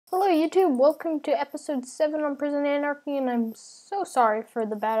YouTube, welcome to episode 7 on Prison-Anarchy, and I'm so sorry for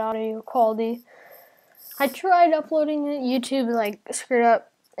the bad audio quality. I tried uploading it, YouTube screwed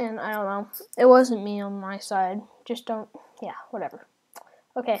up, and I don't know. It wasn't me on my side. Whatever.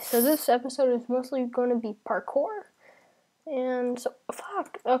 Okay, so this episode is mostly going to be parkour, and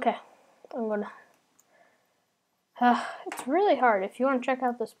okay, I'm gonna, it's really hard. If you want to check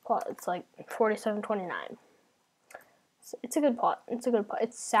out this plot, it's like 47:29. It's a good plot.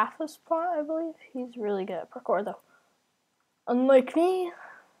 It's Safa's plot, I believe. He's really good at parkour, though. Unlike me.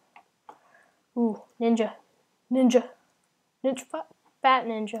 Ooh, ninja. Fat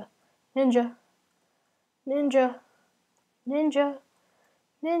ninja.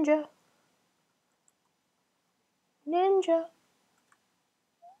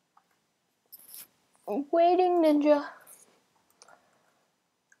 Waiting ninja.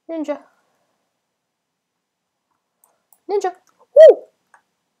 Woo!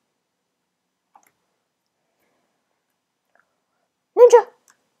 Ninja!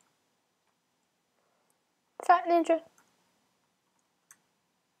 Fat ninja.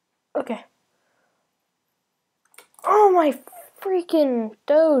 Okay. Oh my freaking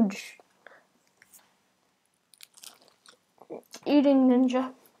Doge. Eating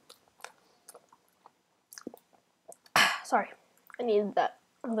ninja. Sorry, I needed that.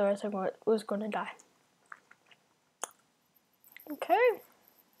 Otherwise I was going to die. Okay.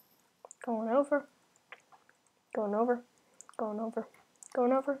 Going over.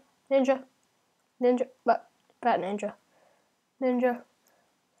 Ninja. Fat ninja. Ninja.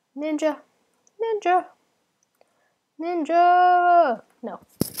 No.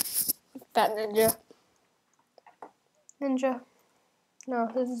 Fat ninja. No,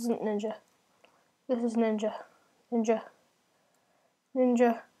 this isn't ninja. This is ninja. Ninja.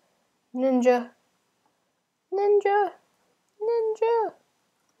 Ninja.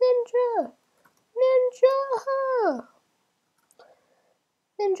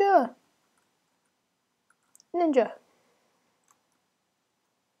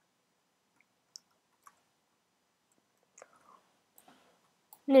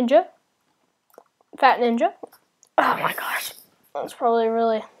 Fat ninja. Oh my gosh. That's probably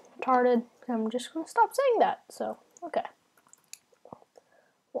really retarded. I'm just going to stop saying that. So, okay.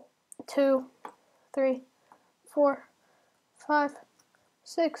 1, 2, 3, 4, 5,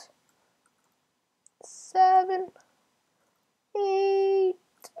 6, 7, 8.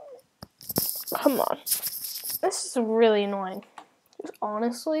 Come on. This is really annoying.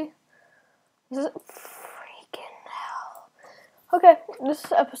 Honestly. This is freaking hell. Okay,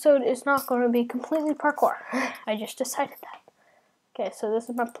 this episode is not going to be completely parkour. I just decided that. Okay, so this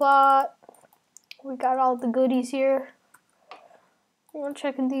is my plot. We got all the goodies here. I'm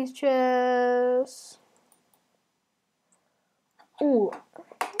checking these chests. Ooh.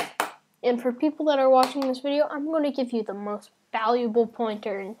 And for people that are watching this video, I'm going to give you the most valuable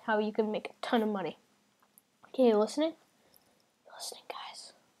pointer in how you can make a ton of money. Okay, you listening? You listening,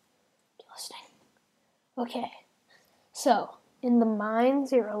 guys? You listening? Okay. So, in the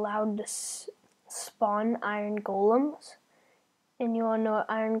mines, you're allowed to spawn iron golems. And you want to know what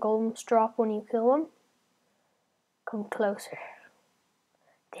iron golems drop when you kill them? Come closer.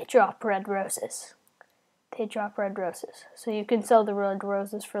 They drop red roses. So you can sell the red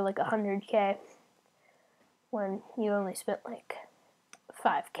roses for like 100K when you only spent like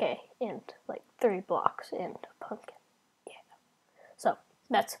 5K and like 3 blocks and a pumpkin. Yeah. So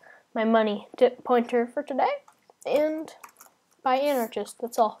that's my money tip pointer for today. And buy anarchist.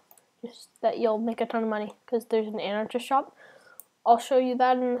 That's all. Just that you'll make a ton of money because there's an anarchist shop. I'll show you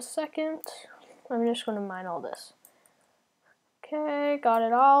that in a second. I'm just going to mine all this. Okay, got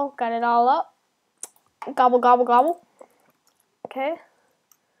it all up. Gobble, gobble, gobble. Okay.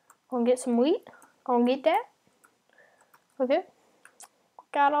 Gonna get some wheat. Gonna get that. Okay.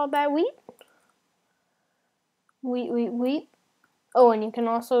 Got all that wheat. Wheat. Oh, and you can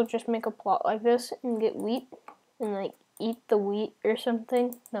also just make a plot like this and get wheat and like eat the wheat or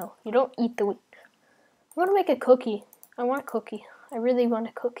something. No, you don't eat the wheat. I want to make a cookie. I want a cookie. I really want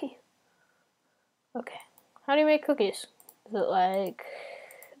a cookie. Okay. How do you make cookies? Is it like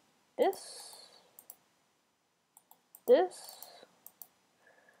this?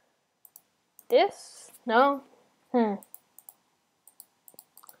 This? No? I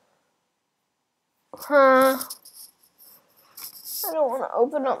don't want to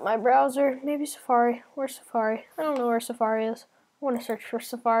open up my browser. Maybe Safari. Where's Safari? I don't know where Safari is. I want to search for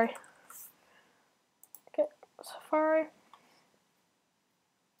Safari. Okay, Safari.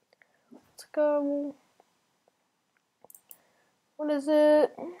 Let's go. What is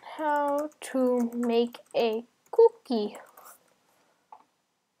it? How to make a cookie.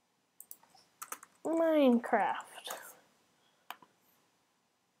 Minecraft.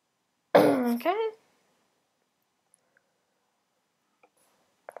 Okay.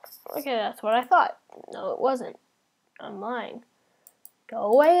 Okay, that's what I thought. No, it wasn't. I'm lying. Go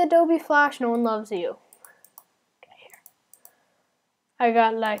away, Adobe Flash. No one loves you. Okay, here. I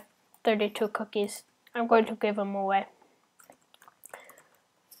got like 32 cookies. I'm going to give them away.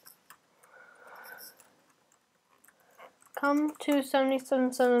 Come to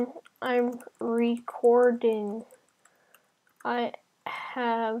 77.7. I'm recording. I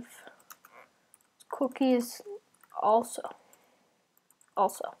have cookies also.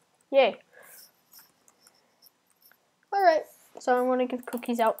 Yay. Alright, so I'm going to give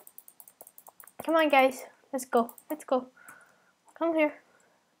cookies out. Come on, guys. Let's go. Let's go. Come here.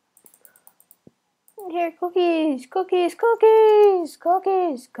 Here, cookies. Cookies. Cookies.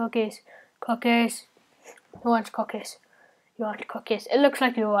 Cookies. Cookies. Cookies. Who wants cookies? You want cookies? It looks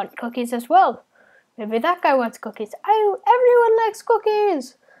like you want cookies as well. Maybe that guy wants cookies. Everyone likes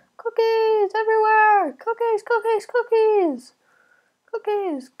cookies. Cookies everywhere. Cookies, cookies, cookies.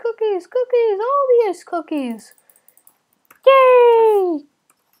 Cookies, cookies, cookies. All these cookies. Yay!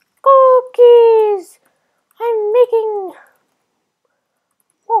 Cookies! I'm making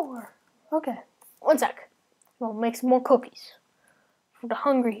more. Okay, one sec. We'll make some more cookies for the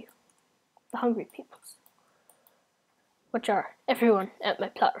hungry peoples, which are everyone at my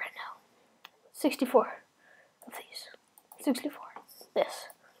plot right now. 64 of these. 64. This.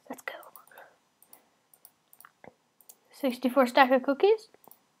 Let's go. 64 stack of cookies?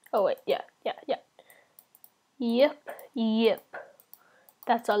 Oh wait, yeah. Yep.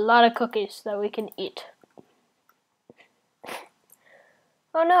 That's a lot of cookies that we can eat.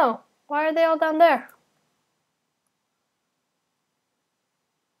 Oh no, why are they all down there?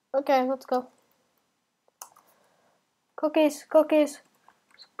 Okay, let's go. Cookies, cookies,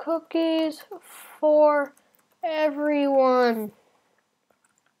 cookies for everyone.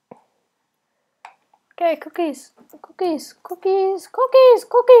 Okay, cookies, cookies, cookies, cookies,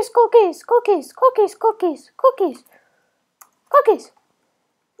 cookies, cookies, cookies, cookies, cookies, cookies, cookies.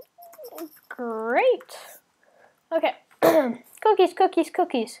 Great. Okay. Cookies, cookies,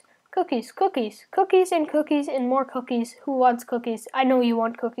 cookies, cookies, cookies, cookies, and more cookies. Who wants cookies? I know you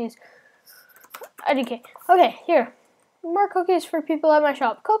want cookies. Okay. Okay, here. More cookies for people at my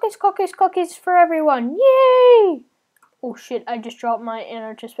shop. Cookies, cookies, cookies for everyone. Yay! Oh shit, I just dropped my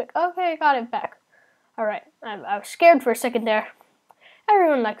anarchist pick. Okay, I got it back. Alright, I was scared for a second there.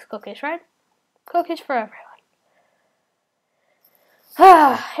 Everyone likes cookies, right? Cookies for everyone.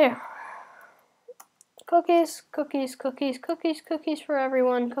 Here. Cookies, cookies, cookies, cookies, cookies for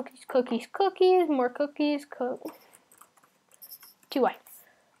everyone. Cookies, cookies, cookies, more cookies. Two-way.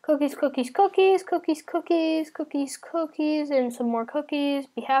 Cookies, cookies, cookies, cookies, cookies, cookies, cookies, and some more cookies.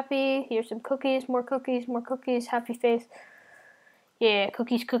 Be happy. Here's some cookies, more cookies, more cookies. Happy face. Yeah,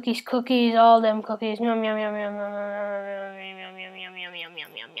 cookies, cookies, cookies, all them cookies. Yum, yum, yum, yum, yum, yum, yum, yum, yum, yum, yum,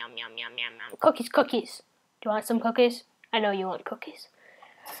 yum, yum, yum, yum, yum. Cookies, cookies. Do you want some cookies? I know you want cookies.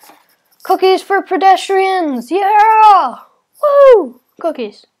 Cookies for pedestrians! Yeah! Woo!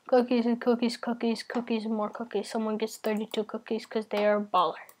 Cookies. Cookies and cookies, cookies, cookies, and more cookies. Someone gets 32 cookies because they are a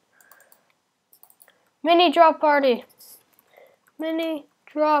baller. Mini drop party. Mini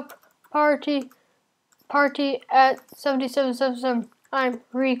drop party. Party at 7777. I'm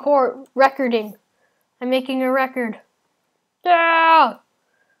recording. I'm making a record. Yeah!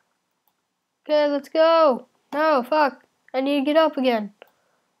 Okay, let's go. No, fuck. I need to get up again.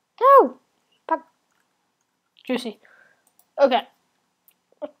 No! Fuck. Juicy. Okay.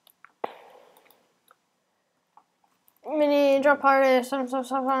 Mini drop party.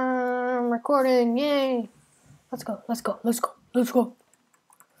 I'm recording. Yay. Let's go. Let's go. Let's go. Let's go.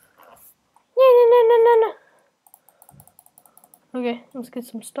 No. Okay, let's get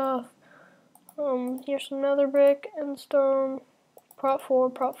some stuff. Here's some nether brick and stone. Prop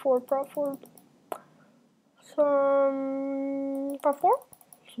 4. Some prop 4.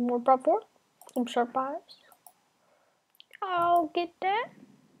 Some more prop 4. Some sharp eyes. I'll get that.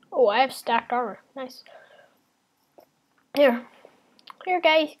 Oh, I have stacked armor. Nice. Here,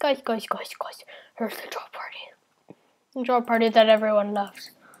 guys. Here's the drop party. The drop party that everyone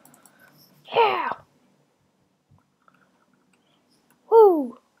loves. Yeah.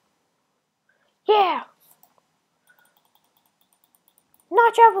 Woo. Yeah.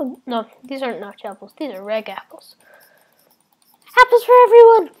 Notch apples. No, these aren't notch apples. These are reg apples. Apples for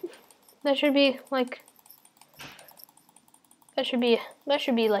everyone. That should be like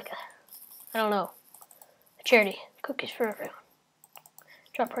like I don't know, a charity. Cookies for everyone.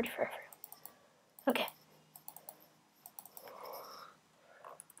 Drop party for everyone. Okay.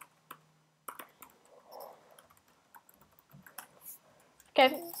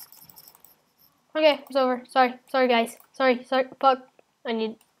 Okay. Okay, it's over. Sorry, guys. Sorry. Fuck. I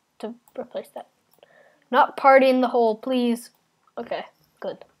need to replace that. Not partying the hole, please. Okay,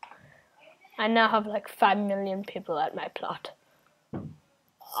 good. I now have like 5 million people at my plot.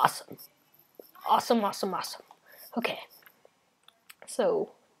 Awesome. Awesome. Okay.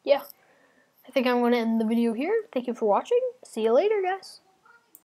 So, yeah. I think I'm going to end the video here. Thank you for watching. See you later, guys.